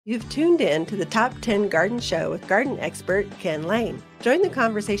You've tuned in to the Top 10 Garden Show with garden expert Ken Lain. Join the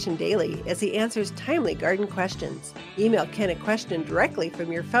conversation daily as he answers timely garden questions. Email Ken a question directly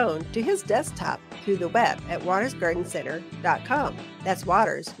from your phone to his desktop through the web at watersgardencenter.com. That's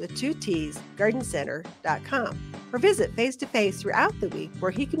Waters with 2 T's, gardencenter.com. Or visit face-to-face throughout the week where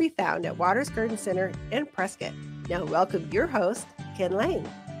he can be found at Waters Garden Center in Prescott. Now welcome your host, Ken Lain.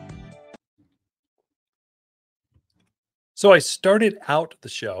 So I started out the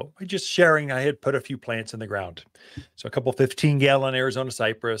show by just sharing I had put a few plants in the ground. So a couple 15-gallon Arizona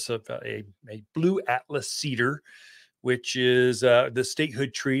cypress, a blue Atlas cedar, which is the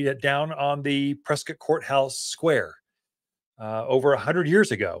statehood tree down on the Prescott Courthouse Square. Over 100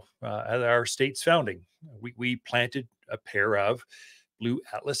 years ago, at our state's founding, we planted a pair of blue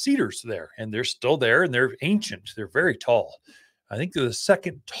Atlas cedars there, and they're still there, and they're ancient. They're very tall. I think they're the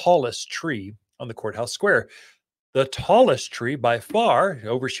second tallest tree on the Courthouse Square. The tallest tree by far,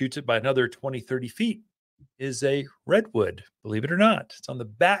 overshoots it by another 20, 30 feet, is a redwood, believe it or not. It's on the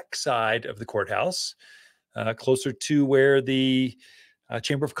back side of the courthouse, closer to where the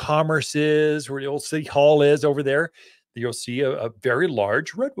Chamber of Commerce is, where the old City Hall is over there. You'll see a very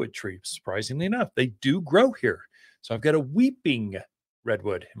large redwood tree, surprisingly enough. They do grow here. So I've got a weeping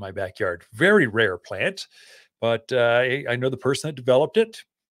redwood in my backyard. Very rare plant, but I know the person that developed it,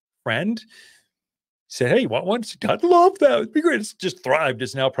 friend, said, hey, you want one? I'd love that. It'd be great. It's just thrived.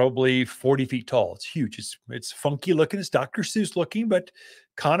 It's now probably 40 feet tall. It's huge. It's funky looking. It's Dr. Seuss looking, but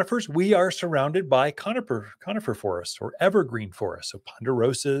conifers, we are surrounded by conifer forests or evergreen forests. So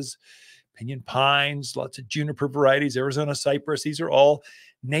ponderosas, pinyon pines, lots of juniper varieties, Arizona cypress. These are all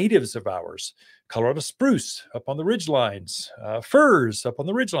natives of ours. Colorado spruce up on the ridge lines, firs up on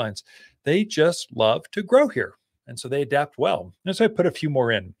the ridge lines. They just love to grow here. And so they adapt well. And so I put a few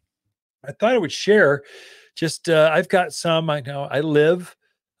more in. I thought I would share just, I've got some, I know I live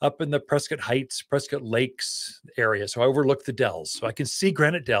up in the Prescott Heights, Prescott Lakes area. So I overlook the dells. So I can see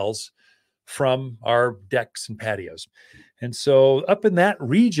granite dells from our decks and patios. And so up in that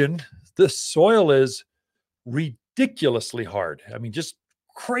region, the soil is ridiculously hard. I mean, just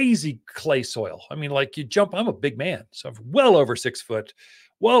crazy clay soil. I mean, like you jump, I'm a big man. So I'm well over 6 foot,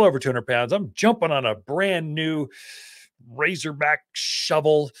 well over 200 pounds. I'm jumping on a brand new razorback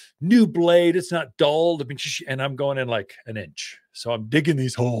shovel, new blade. It's not dulled. I mean, and I'm going in like an inch. So I'm digging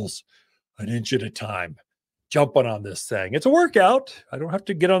these holes an inch at a time, jumping on this thing. It's a workout. I don't have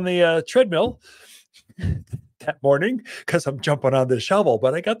to get on the treadmill that morning because I'm jumping on this shovel,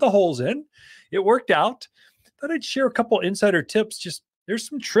 but I got the holes in. It worked out. Thought I'd share a couple insider tips. Just there's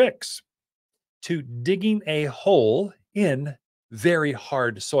some tricks to digging a hole in very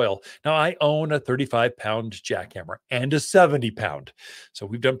hard soil. Now I own a 35-pound jackhammer and a 70-pound. So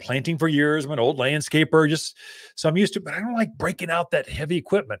we've done planting for years. I'm an old landscaper, so I'm used to it, but I don't like breaking out that heavy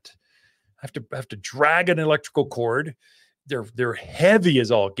equipment. I have to drag an electrical cord. They're heavy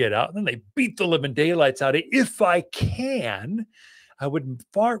as all get out. And then they beat the living daylights out of it. If I can, I would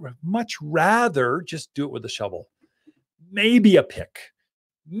much rather just do it with a shovel. Maybe a pick.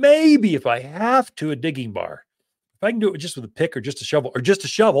 Maybe if I have to, a digging bar. If I can do it just with a pick or just a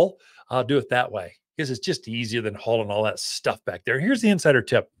shovel, I'll do it that way because it's just easier than hauling all that stuff back there. Here's the insider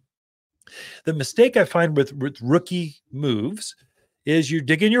tip. The mistake I find with rookie moves is you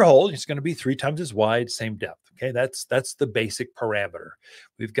dig in your hole. It's going to be 3 times as wide, same depth. Okay, that's the basic parameter.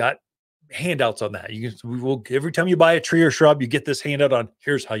 We've got handouts on that. Every time you buy a tree or shrub, you get this handout on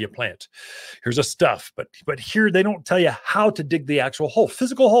here's how you plant. Here's a stuff, but here they don't tell you how to dig the actual hole,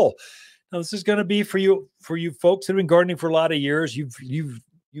 physical hole. Now, this is going to be for you folks that have been gardening for a lot of years. You've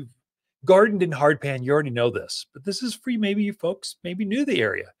gardened in hardpan. You already know this, but this is for you. Maybe you folks maybe new to the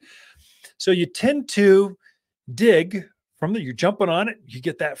area. So you tend to dig you're jumping on it. You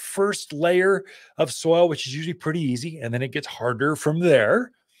get that first layer of soil, which is usually pretty easy. And then it gets harder from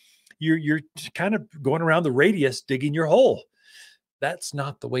there. You're kind of going around the radius, digging your hole. That's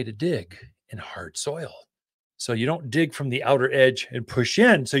not the way to dig in hard soil. So you don't dig from the outer edge and push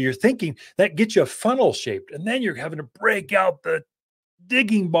in. So you're thinking that gets you a funnel shaped. And then you're having to break out the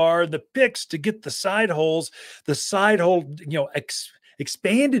digging bar, the picks to get the side holes,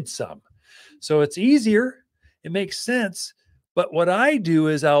 expanded some. So it's easier. It makes sense. But what I do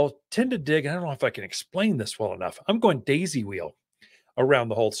is I'll tend to dig. I don't know if I can explain this well enough. I'm going daisy wheel around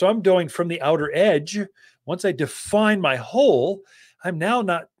the hole. So I'm doing from the outer edge. Once I define my hole, I'm now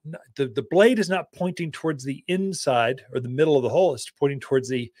not, the blade is not pointing towards the inside or the middle of the hole. It's pointing towards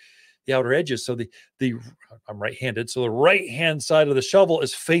the outer edges. So I'm right-handed. So the right-hand side of the shovel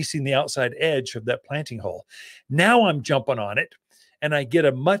is facing the outside edge of that planting hole. Now I'm jumping on it and I get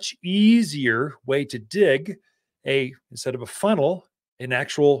a much easier way to dig instead of a funnel, an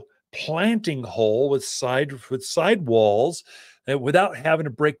actual planting hole with side walls without having to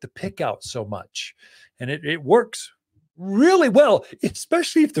break the pick out so much. And it works really well,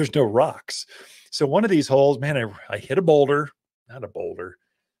 especially if there's no rocks. So one of these holes, man, I hit a boulder, not a boulder,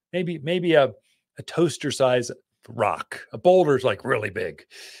 maybe a toaster size rock. A boulder is like really big,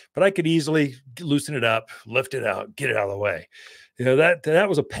 but I could easily loosen it up, lift it out, get it out of the way. That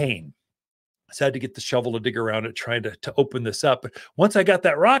was a pain. So I had to get the shovel to dig around it, trying to open this up. But once I got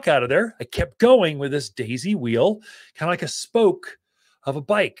that rock out of there, I kept going with this daisy wheel, kind of like a spoke of a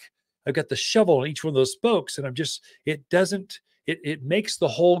bike. I've got the shovel on each one of those spokes, and it makes the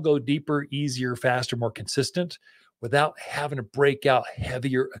hole go deeper, easier, faster, more consistent without having to break out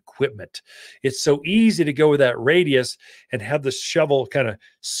heavier equipment. It's so easy to go with that radius and have the shovel kind of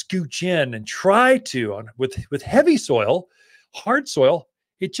scooch in and try to, with heavy soil, hard soil,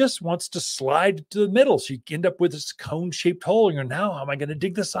 it just wants to slide to the middle. So you end up with this cone-shaped hole. And you're, now how am I going to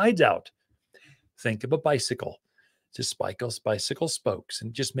dig the sides out? Think of a bicycle. Just bicycle spokes,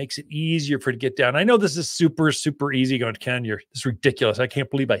 and it just makes it easier for it to get down. I know this is super, super easy going, Ken, this is ridiculous. I can't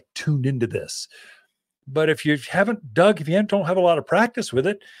believe I tuned into this. But if you don't have a lot of practice with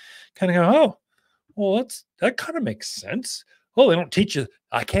it, kind of go, oh, well, that kind of makes sense. Well, they don't teach you.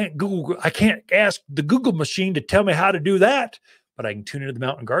 I can't ask the Google machine to tell me how to do that, but I can tune into the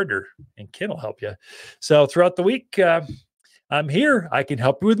Mountain Gardener, and Ken will help you. So throughout the week, I'm here. I can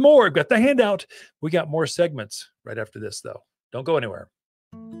help you with more. I've got the handout. We got more segments right after this, though. Don't go anywhere.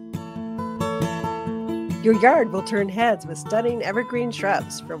 Your yard will turn heads with stunning evergreen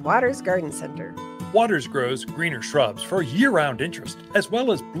shrubs from Waters Garden Center. Waters grows greener shrubs for year-round interest, as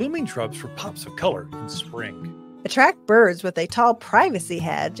well as blooming shrubs for pops of color in spring. Attract birds with a tall privacy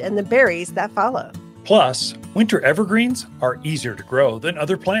hedge and the berries that follow. Plus, winter evergreens are easier to grow than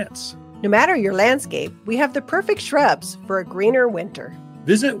other plants. No matter your landscape, we have the perfect shrubs for a greener winter.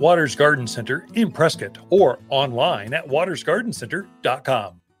 Visit Waters Garden Center in Prescott or online at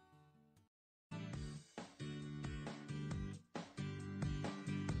watersgardencenter.com.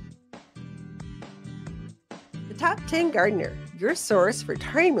 The Top 10 Gardener, your source for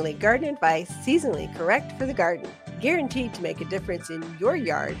timely garden advice seasonally correct for the garden. Guaranteed to make a difference in your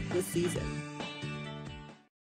yard this season.